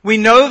 we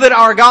know that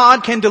our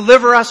God can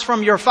deliver us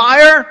from your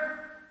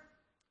fire,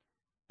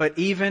 but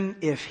even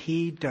if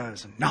He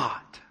does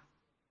not,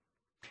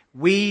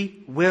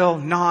 we will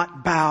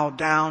not bow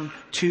down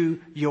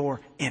to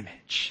your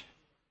image.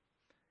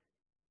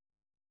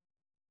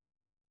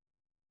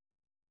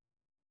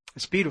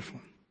 It's beautiful.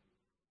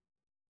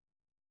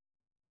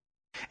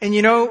 And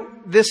you know,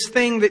 this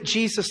thing that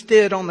Jesus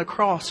did on the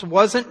cross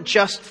wasn't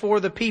just for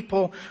the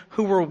people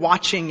who were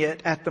watching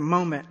it at the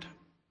moment.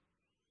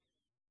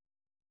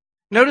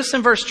 Notice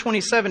in verse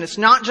 27, it's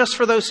not just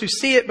for those who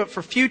see it, but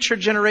for future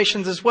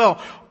generations as well.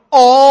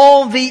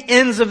 All the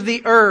ends of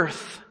the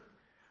earth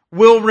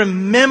will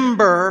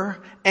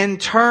remember and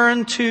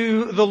turn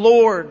to the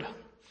Lord.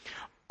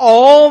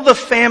 All the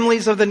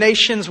families of the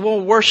nations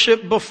will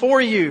worship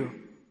before you.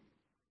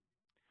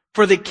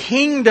 For the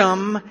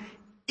kingdom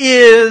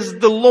is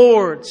the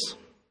Lord's.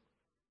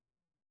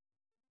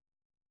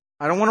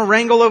 I don't want to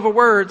wrangle over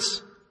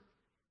words.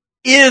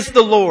 Is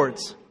the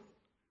Lord's.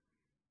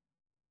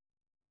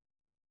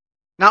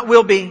 Not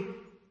will be.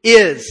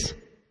 Is.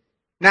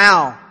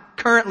 Now.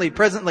 Currently.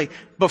 Presently.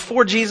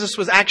 Before Jesus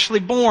was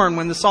actually born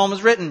when the psalm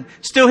was written.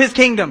 Still His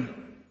kingdom.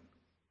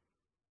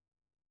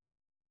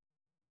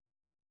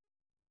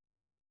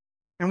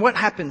 And what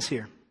happens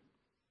here?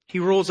 He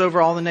rules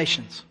over all the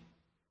nations.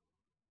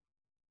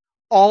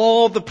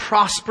 All the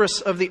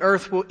prosperous of the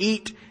earth will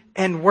eat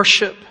and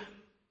worship.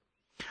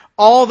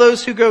 All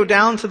those who go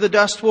down to the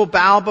dust will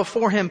bow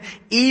before Him,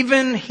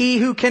 even he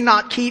who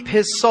cannot keep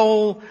his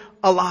soul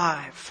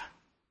alive.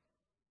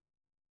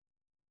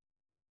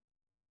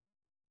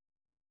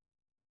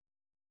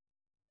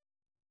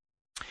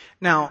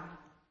 Now,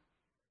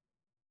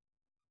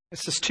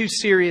 this is too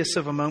serious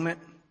of a moment,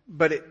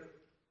 but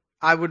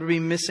I would be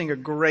missing a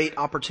great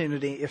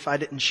opportunity if I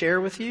didn't share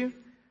with you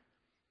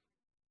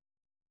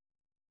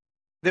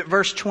that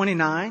verse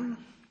 29,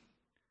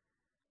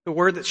 the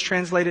word that's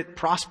translated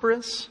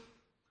prosperous,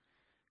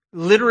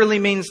 literally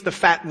means the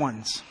fat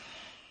ones.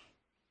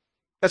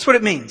 That's what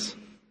it means.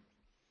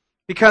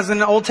 Because in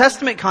the Old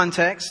Testament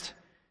context,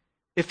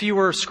 if you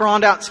were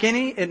scrawled out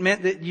skinny, it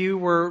meant that you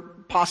were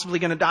possibly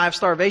going to die of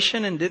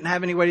starvation and didn't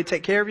have any way to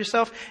take care of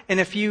yourself. And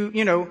if you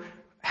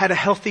had a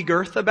healthy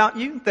girth about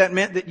you, that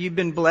meant that you've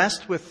been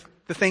blessed with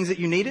the things that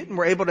you needed and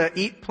were able to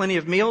eat plenty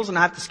of meals and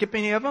not have to skip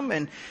any of them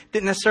and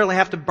didn't necessarily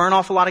have to burn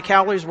off a lot of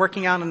calories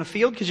working out in the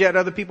field because you had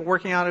other people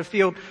working out in the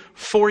field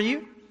for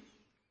you.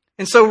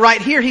 And so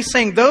right here he's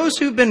saying those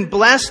who've been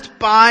blessed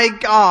by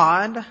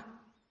God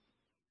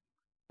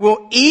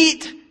will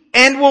eat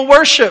and will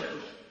worship.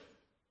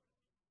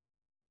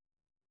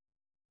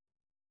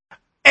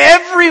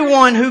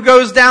 Everyone who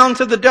goes down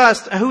to the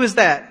dust, who is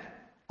that?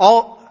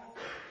 All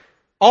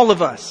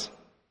of us.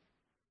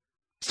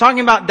 It's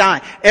talking about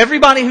dying.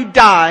 Everybody who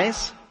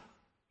dies,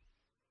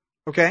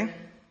 okay,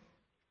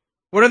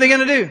 what are they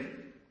going to do?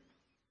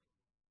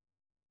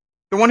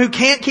 The one who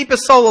can't keep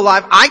his soul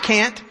alive, I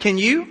can't. Can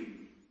you?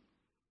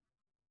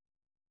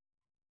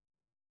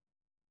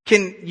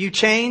 Can you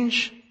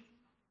change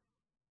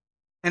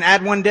and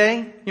add one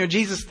day?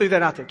 Jesus threw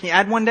that out there. Can you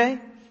add one day?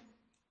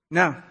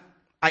 No,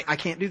 I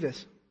can't do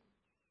this.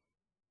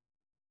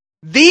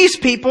 These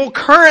people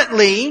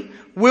currently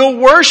will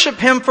worship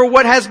Him for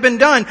what has been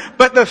done,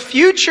 but the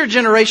future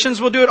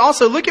generations will do it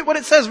also. Look at what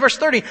it says, verse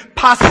 30.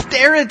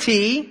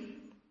 Posterity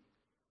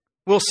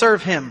will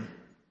serve Him.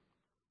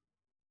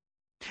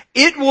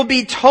 It will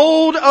be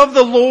told of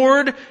the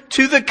Lord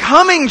to the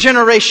coming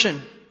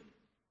generation.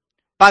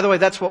 By the way,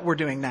 that's what we're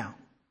doing now.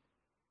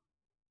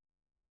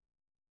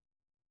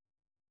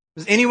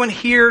 Is anyone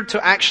here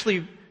to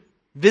actually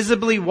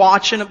visibly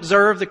watch and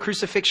observe the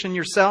crucifixion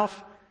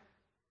yourself?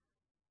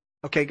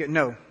 Okay, good.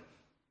 No.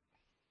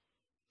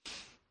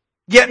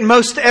 Yet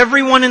most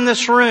everyone in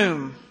this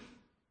room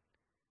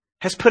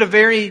has put a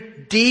very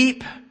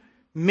deep,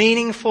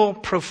 meaningful,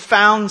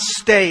 profound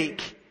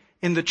stake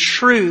in the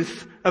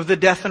truth of the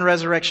death and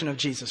resurrection of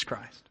Jesus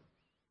Christ.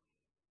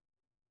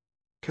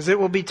 Because it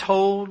will be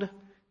told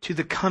to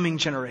the coming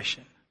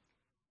generation.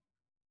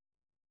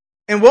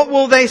 And what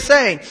will they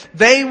say?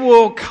 They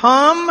will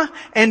come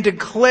and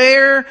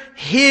declare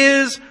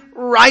His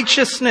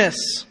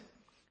righteousness.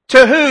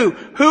 To who?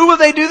 Who will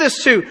they do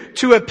this to?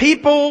 To a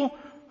people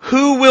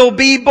who will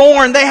be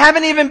born. They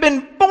haven't even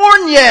been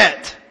born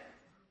yet.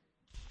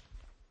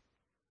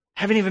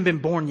 Haven't even been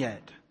born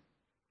yet.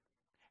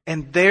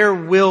 And there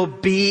will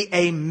be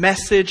a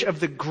message of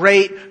the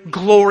great,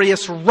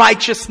 glorious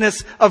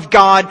righteousness of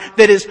God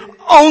that is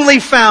only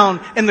found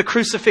in the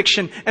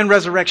crucifixion and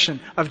resurrection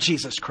of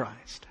Jesus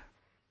Christ.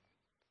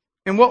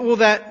 And what will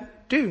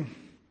that do?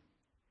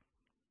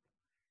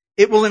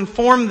 It will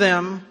inform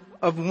them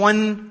of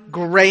one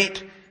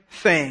great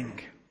thing.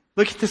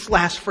 Look at this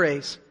last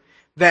phrase.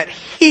 That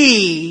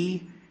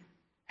He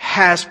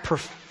has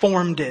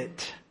performed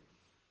it.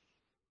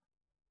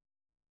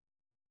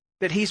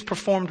 That He's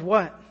performed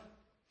what?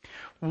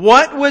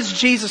 What was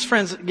Jesus,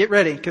 friends, get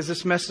ready, because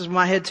this messes with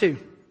my head too.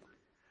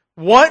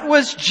 What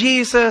was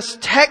Jesus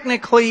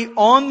technically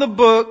on the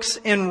books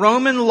in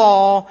Roman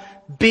law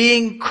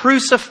being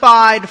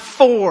crucified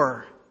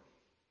for?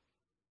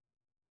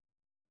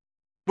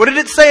 What did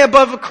it say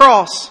above the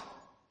cross?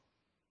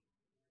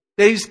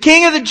 That He was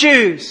King of the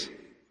Jews.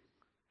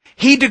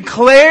 He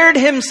declared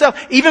Himself.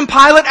 Even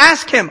Pilate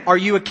asked Him, "Are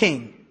you a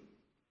king?"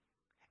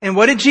 And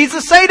what did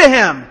Jesus say to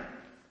him?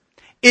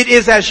 "It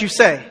is as you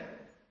say."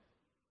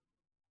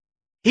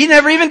 He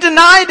never even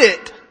denied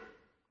it.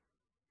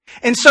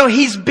 And so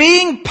He's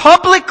being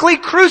publicly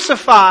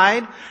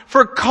crucified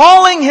for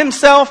calling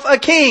Himself a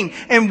king.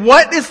 And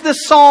what is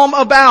this psalm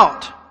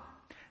about?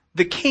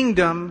 The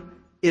kingdom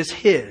is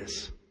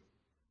His.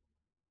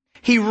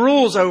 He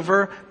rules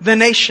over the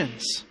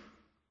nations.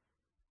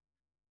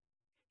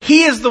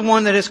 He is the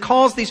one that has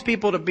caused these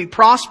people to be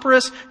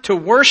prosperous, to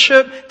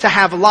worship, to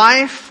have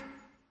life.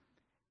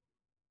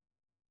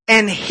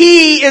 And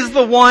He is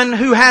the one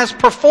who has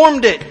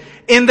performed it.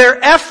 In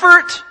their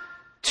effort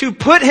to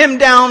put Him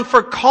down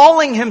for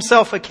calling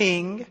Himself a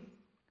king,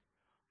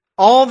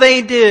 all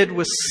they did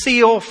was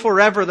seal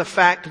forever the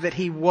fact that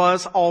He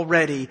was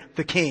already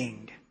the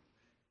king.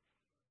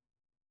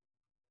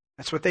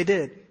 That's what they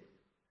did.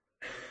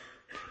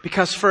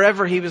 Because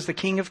forever He was the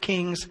King of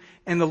Kings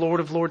and the Lord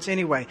of Lords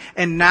anyway.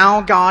 And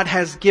now God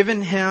has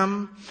given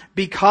Him,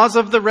 because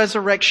of the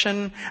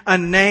resurrection, a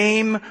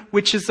name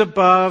which is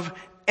above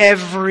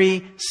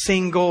every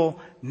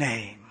single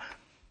name.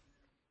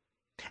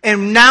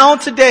 And now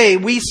today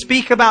we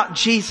speak about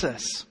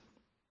Jesus.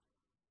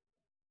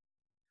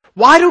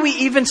 Why do we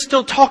even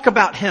still talk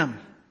about Him?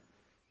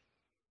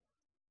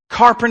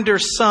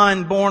 Carpenter's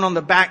son born on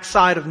the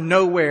backside of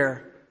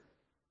nowhere.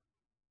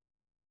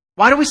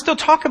 Why do we still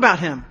talk about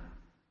Him?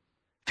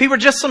 If He were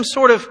just some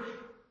sort of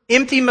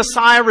empty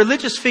Messiah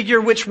religious figure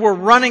which were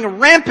running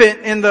rampant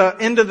in the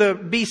end of the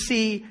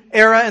BC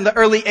era and the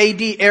early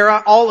AD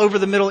era all over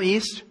the Middle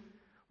East.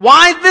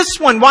 Why this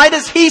one? Why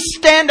does He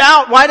stand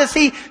out? Why does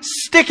He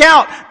stick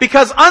out?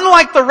 Because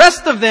unlike the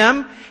rest of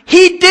them,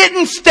 He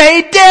didn't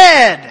stay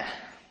dead.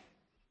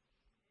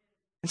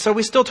 And so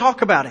we still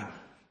talk about Him.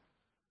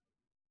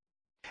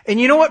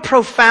 And you know what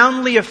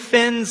profoundly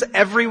offends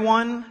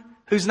everyone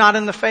who's not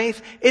in the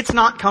faith? It's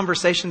not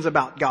conversations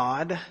about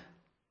God.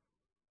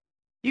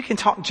 You can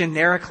talk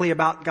generically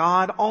about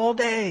God all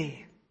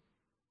day.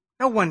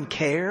 No one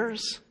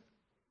cares.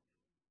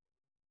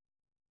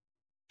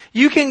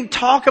 You can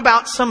talk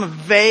about some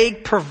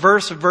vague,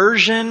 perverse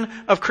version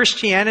of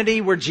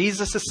Christianity where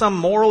Jesus is some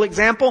moral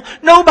example.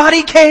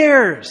 Nobody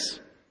cares.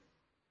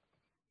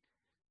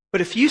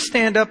 But if you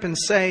stand up and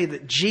say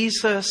that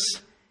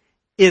Jesus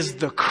is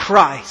the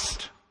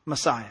Christ,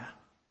 Messiah,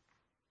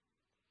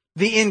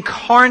 the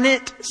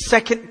incarnate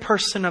second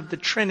person of the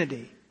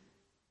Trinity,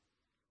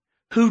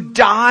 who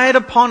died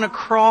upon a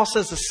cross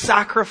as a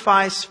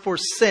sacrifice for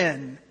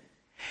sin,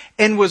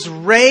 and was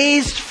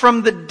raised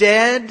from the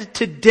dead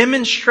to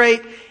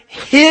demonstrate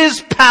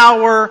His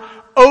power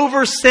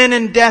over sin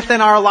and death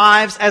in our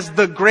lives as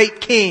the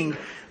great King.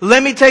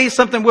 Let me tell you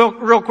something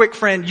real quick,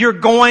 friend. You're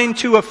going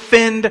to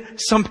offend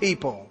some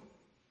people.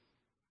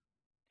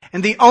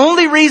 And the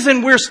only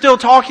reason we're still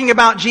talking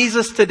about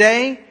Jesus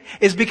today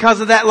is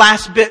because of that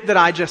last bit that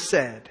I just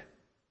said.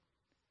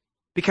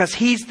 Because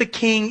He's the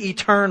King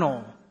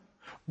eternal.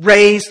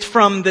 raised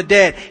from the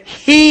dead.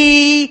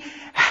 He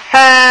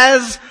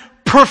has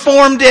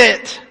performed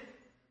it.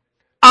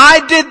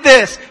 I did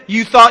this.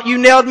 You thought you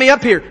nailed me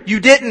up here. You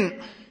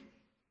didn't.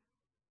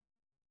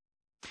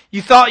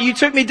 You thought you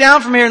took me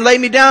down from here and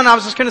laid me down and I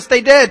was just going to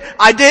stay dead.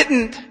 I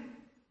didn't.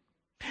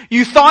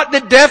 You thought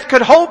that death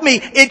could hold me.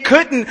 It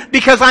couldn't,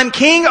 because I'm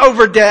king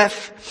over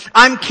death.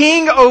 I'm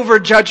king over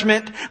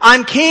judgment.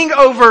 I'm king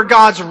over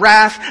God's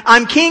wrath.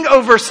 I'm king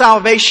over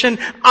salvation.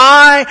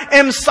 I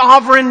am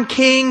sovereign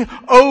king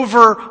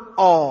over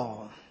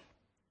all.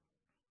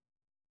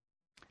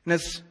 And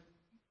as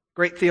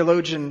great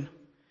theologian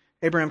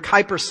Abraham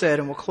Kuyper said,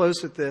 and we'll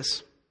close with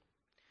this,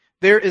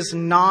 there is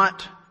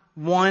not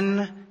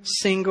one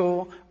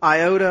single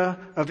iota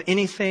of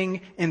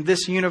anything in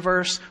this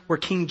universe where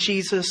King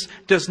Jesus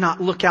does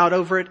not look out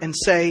over it and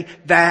say,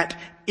 that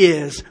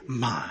is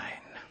mine.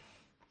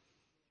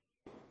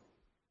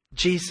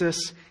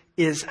 Jesus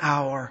is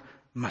our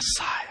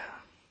Messiah.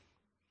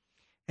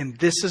 And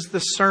this is the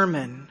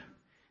sermon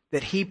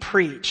that he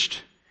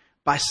preached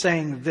by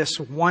saying this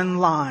one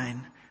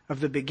line of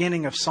the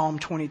beginning of Psalm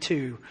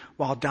 22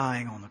 while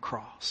dying on the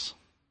cross.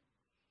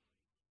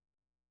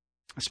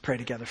 Let's pray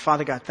together.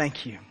 Father God,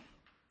 thank you.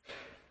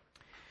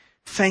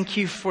 Thank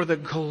you for the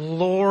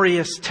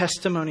glorious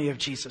testimony of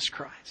Jesus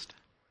Christ.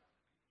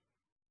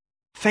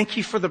 Thank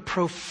you for the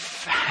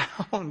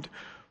profound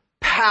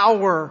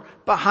power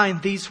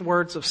behind these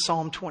words of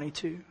Psalm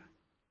 22.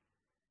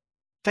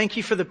 Thank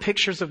you for the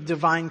pictures of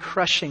divine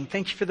crushing.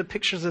 Thank you for the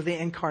pictures of the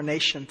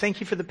incarnation.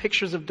 Thank you for the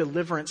pictures of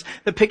deliverance,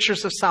 the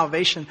pictures of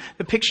salvation,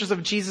 the pictures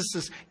of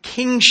Jesus'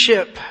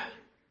 kingship.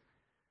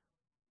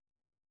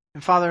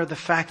 And Father, the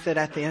fact that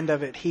at the end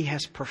of it, he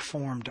has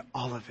performed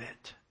all of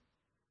it.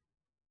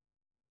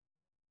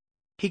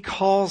 He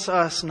calls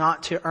us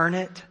not to earn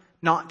it,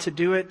 not to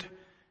do it,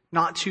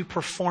 not to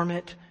perform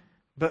it,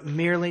 but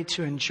merely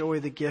to enjoy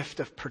the gift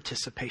of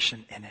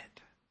participation in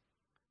it.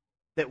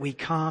 That we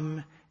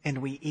come and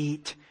we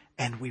eat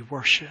and we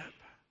worship.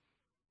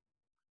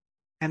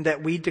 And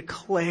that we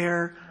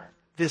declare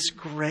this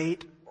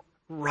great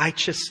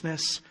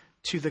righteousness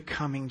to the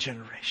coming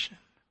generation.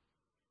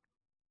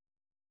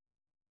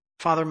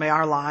 Father, may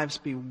our lives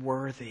be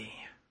worthy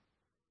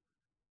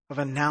of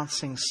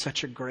announcing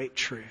such a great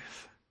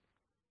truth.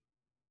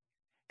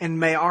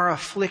 And may our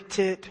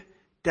afflicted,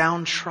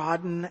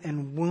 downtrodden,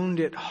 and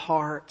wounded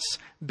hearts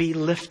be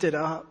lifted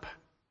up.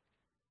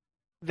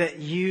 That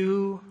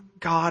you,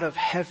 God of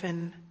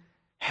heaven,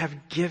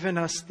 have given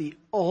us the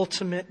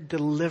ultimate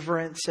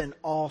deliverance in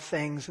all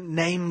things,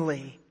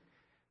 namely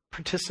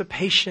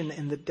participation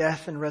in the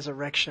death and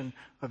resurrection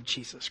of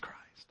Jesus Christ.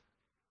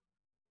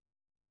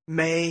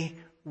 May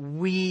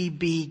we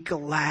be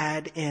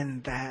glad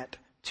in that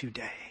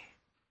today.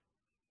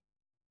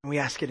 And we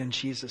ask it in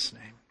Jesus'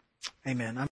 name. Amen.